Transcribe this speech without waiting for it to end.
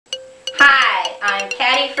I'm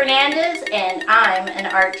Patty Fernandez and I'm an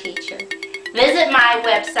art teacher. Visit my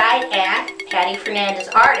website at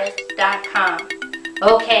pattyfernandezartist.com.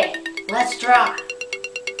 Okay, let's draw.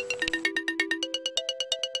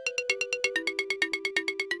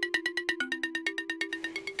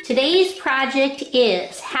 Today's project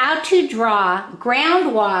is how to draw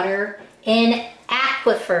groundwater in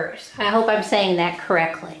aquifers. I hope I'm saying that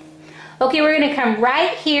correctly. Okay, we're going to come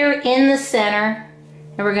right here in the center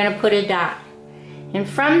and we're going to put a dot. And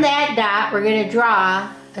from that dot, we're going to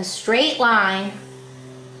draw a straight line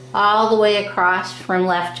all the way across from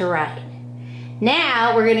left to right.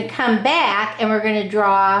 Now we're going to come back and we're going to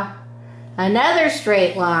draw another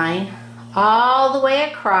straight line all the way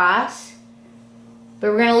across, but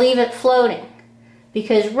we're going to leave it floating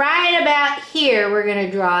because right about here we're going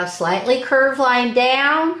to draw a slightly curved line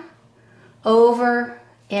down, over,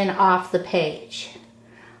 and off the page.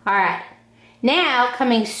 Alright, now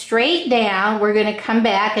coming straight down, we're going to come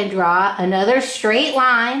back and draw another straight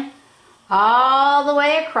line all the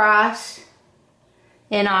way across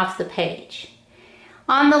and off the page.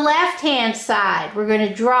 On the left hand side, we're going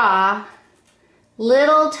to draw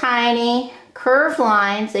little tiny curved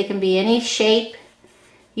lines. They can be any shape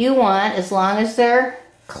you want as long as they're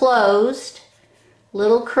closed.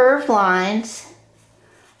 Little curved lines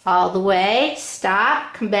all the way.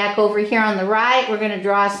 Stop, come back over here on the right. We're going to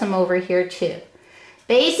draw some over here too.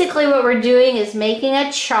 Basically what we're doing is making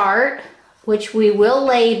a chart, which we will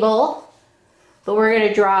label, but we're going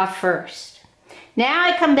to draw first. Now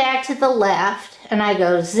I come back to the left and I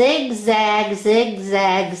go zigzag,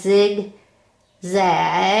 zigzag, zigzag,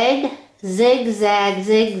 zigzag,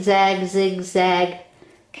 zigzag, zigzag,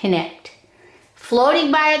 connect.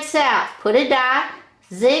 Floating by itself, put a dot,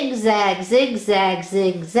 zigzag, zigzag,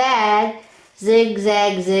 zigzag,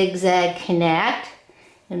 zigzag, zigzag, connect.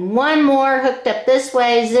 And one more hooked up this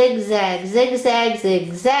way, zigzag, zigzag,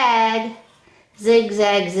 zigzag,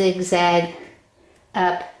 zigzag, zigzag,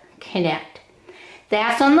 up, connect.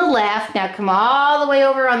 That's on the left. Now come all the way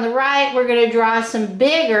over on the right. We're going to draw some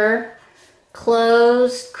bigger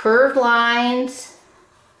closed curved lines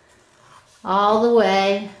all the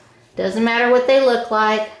way. Doesn't matter what they look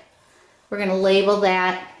like. We're going to label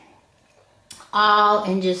that all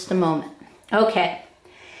in just a moment. Okay.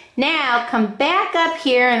 Now come back up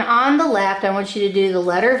here and on the left I want you to do the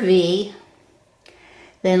letter V.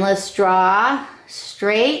 Then let's draw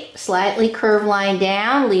straight, slightly curved line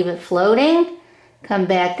down, leave it floating. Come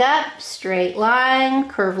back up, straight line,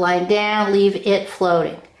 curved line down, leave it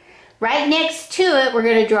floating. Right next to it we're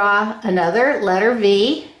going to draw another letter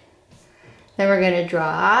V. Then we're going to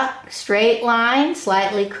draw straight line,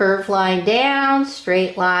 slightly curved line down,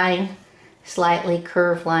 straight line, slightly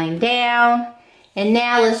curved line down. And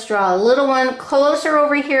now let's draw a little one closer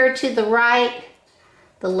over here to the right,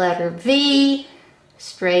 the letter V,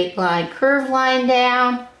 straight line, curved line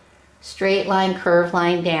down, straight line, curved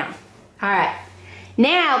line down. All right,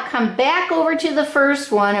 now come back over to the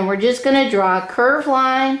first one and we're just going to draw a curved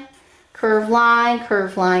line, curved line,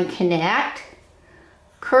 curved line, connect.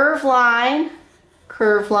 Curved line,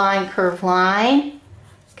 curved line, curved line,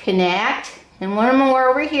 connect. And one more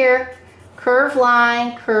over here, curved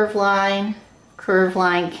line, curved line, curved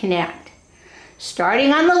line, connect.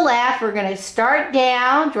 Starting on the left, we're going to start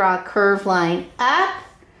down, draw a curved line up,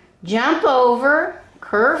 jump over,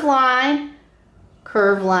 curved line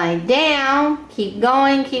down, keep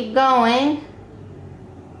going,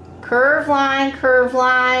 curved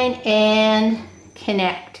line, and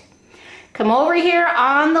connect. Come over here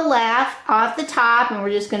on the left, off the top, and we're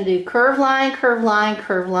just going to do curved line, curved line,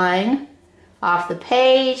 curved line. Off the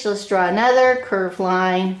page, let's draw another curved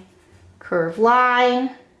line,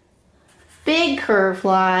 big curved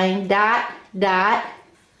line, dot, dot,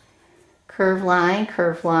 curved line,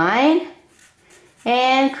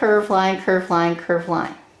 and curved line, curved line, curved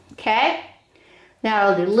line. Okay? Now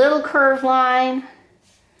I'll do little curved line,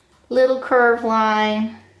 curved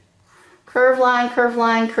line, curved line, curved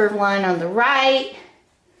line, curved line on the right,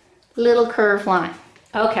 little curved line.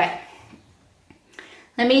 Okay.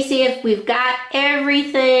 Let me see if we've got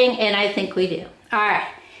everything, and I think we do. All right.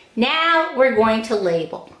 Now we're going to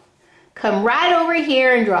label. Come right over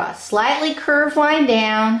here and draw a slightly curved line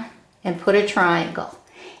down and put a triangle.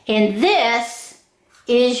 And this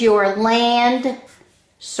is your land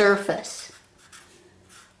surface.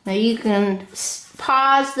 Now you can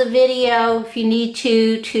pause the video if you need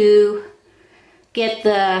to get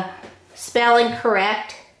the spelling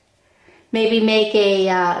correct. Maybe make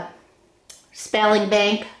a spelling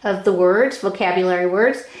bank of the words, vocabulary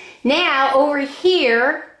words. Now over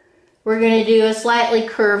here we're going to do a slightly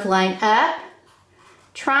curved line up,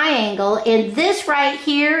 triangle, and this right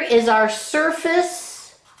here is our surface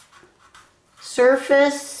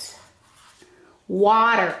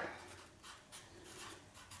water.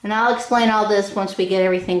 And I'll explain all this once we get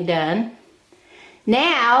everything done.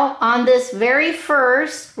 Now, on this very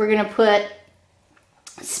first, we're going to put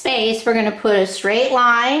space. We're going to put a straight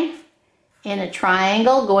line and a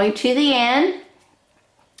triangle going to the end.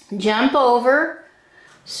 Jump over,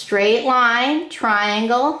 straight line,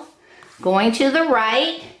 triangle, going to the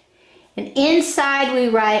right. And inside we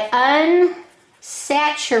write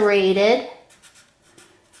unsaturated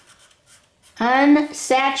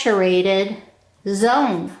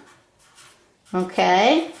zone.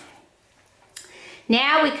 Okay?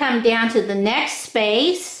 Now we come down to the next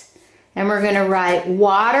space and we're going to write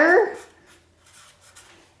water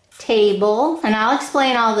table, and I'll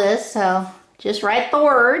explain all this, so just write the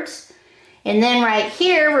words. And then right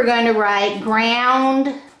here we're going to write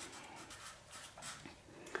ground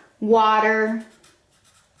water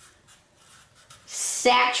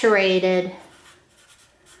saturated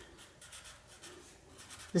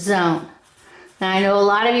zone. Now I know a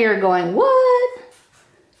lot of you are going, what?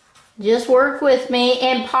 Just work with me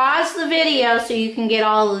and pause the video so you can get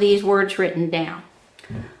all of these words written down.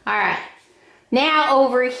 All right. Now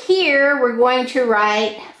over here we're going to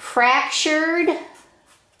write fractured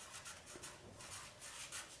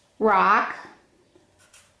rock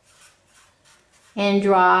and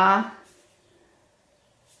draw,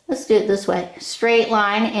 let's do it this way, straight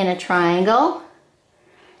line and a triangle.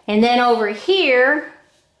 And then over here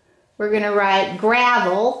we're going to write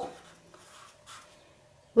gravel,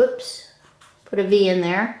 whoops, put a V in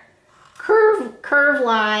there, curve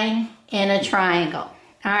line and a triangle.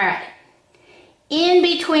 All right. In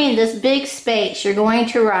between this big space, you're going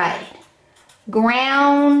to write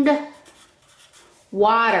ground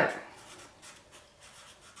water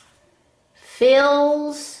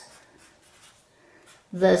fills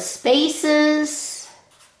the spaces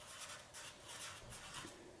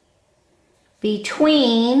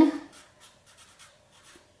between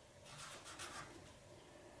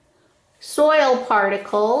soil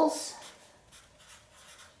particles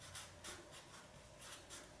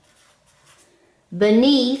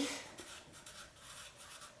beneath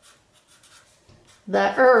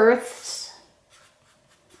the Earth's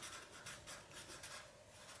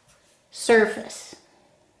surface.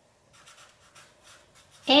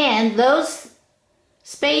 And those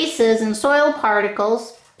spaces and soil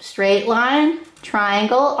particles, straight line,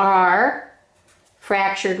 triangle, are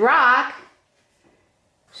fractured rock,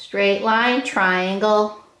 straight line,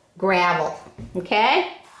 triangle, gravel.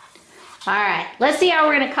 Okay? All right, let's see how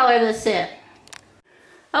we're going to color this in.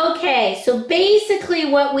 Okay, so basically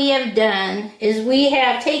what we have done is we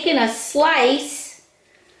have taken a slice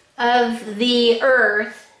of the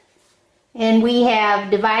earth and we have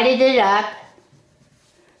divided it up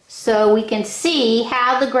so we can see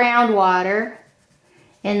how the groundwater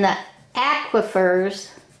and the aquifers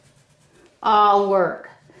all work.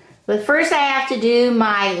 But first I have to do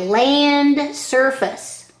my land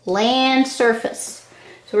surface.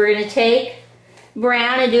 So we're going to take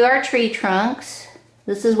brown and do our tree trunks.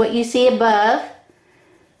 This is what you see above.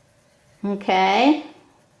 Okay.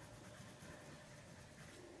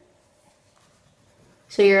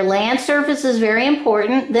 So your land surface is very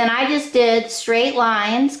important. Then I just did straight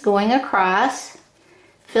lines going across.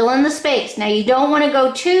 Fill in the space. Now you don't want to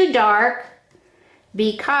go too dark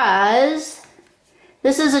because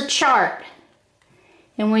this is a chart.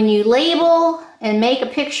 And when you label and make a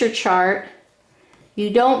picture chart, you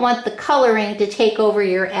don't want the coloring to take over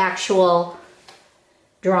your actual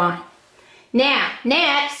drawing. Now,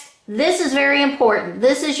 next, this is very important.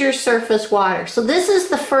 This is your surface water. So this is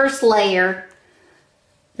the first layer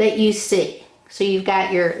that you see. So you've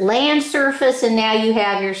got your land surface and now you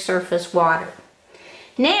have your surface water.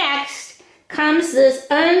 Next comes this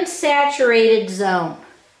unsaturated zone.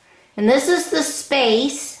 And this is the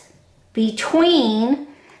space between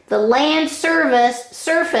the land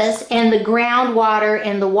surface and the groundwater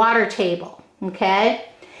and the water table. Okay?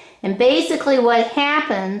 And basically what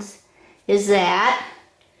happens is that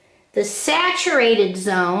the saturated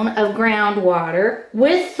zone of groundwater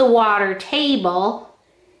with the water table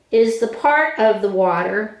is the part of the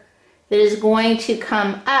water that is going to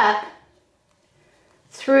come up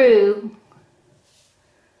through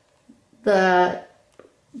the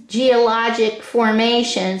geologic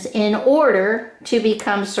formations in order to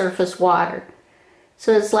become surface water.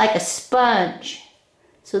 So it's like a sponge.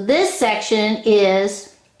 So this section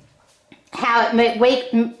is how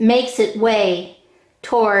it makes its way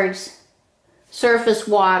towards surface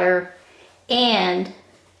water and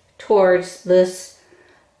towards this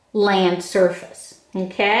land surface.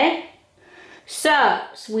 Okay? So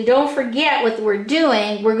we don't forget what we're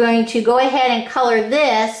doing. We're going to go ahead and color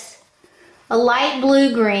this a light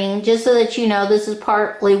blue-green, just so that you know this is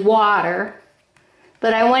partly water.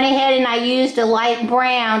 But I went ahead and I used a light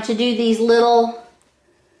brown to do these little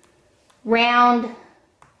round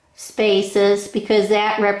spaces because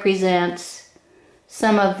that represents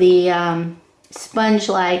some of the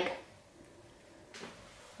sponge-like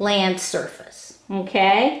land surface.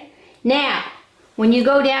 Okay? Now, when you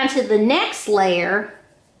go down to the next layer,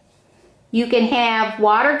 you can have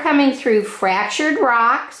water coming through fractured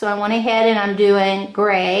rock. So I went ahead and I'm doing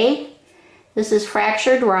gray. This is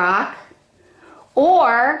fractured rock.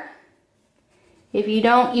 Or, if you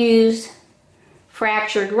don't use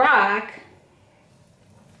fractured rock,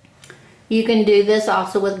 you can do this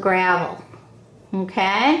also with gravel.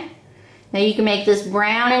 Okay? Now you can make this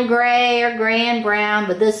brown and gray or gray and brown,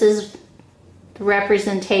 but this is the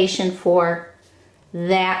representation for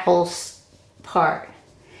that whole part.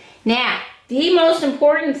 Now, the most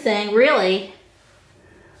important thing really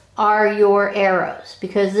are your arrows,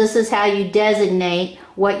 because this is how you designate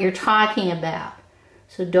what you're talking about.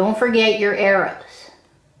 So don't forget your arrows.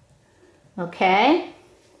 Okay?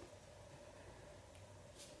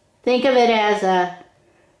 Think of it as a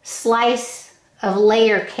slice of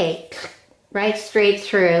layer cake, right straight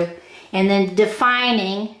through, and then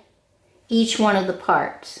defining each one of the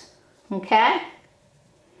parts. Okay?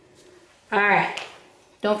 Alright,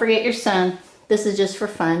 don't forget your sun. This is just for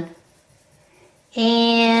fun.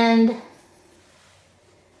 And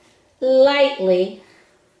lightly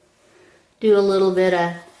do a little bit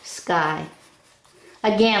of sky.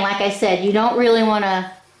 Again, like I said, you don't really want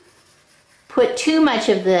to put too much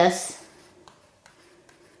of this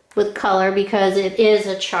with color because it is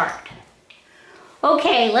a chart.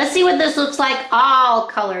 Okay, let's see what this looks like all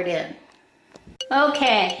colored in.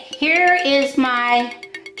 Okay, here is my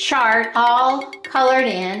chart all colored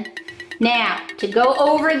in. Now, to go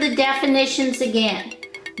over the definitions again.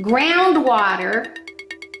 Groundwater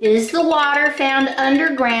is the water found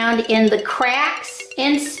underground in the cracks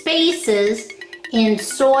and spaces in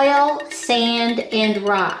soil, sand, and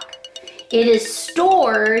rock. It is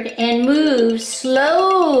stored and moves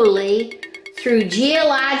slowly through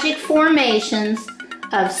geologic formations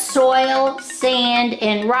of soil, sand,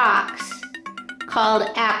 and rocks called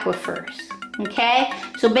aquifers. Okay?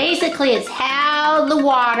 So basically it's how the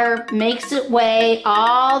water makes its way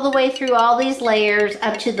all the way through all these layers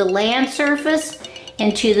up to the land surface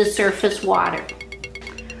and to the surface water.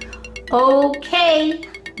 Okay,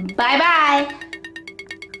 bye-bye.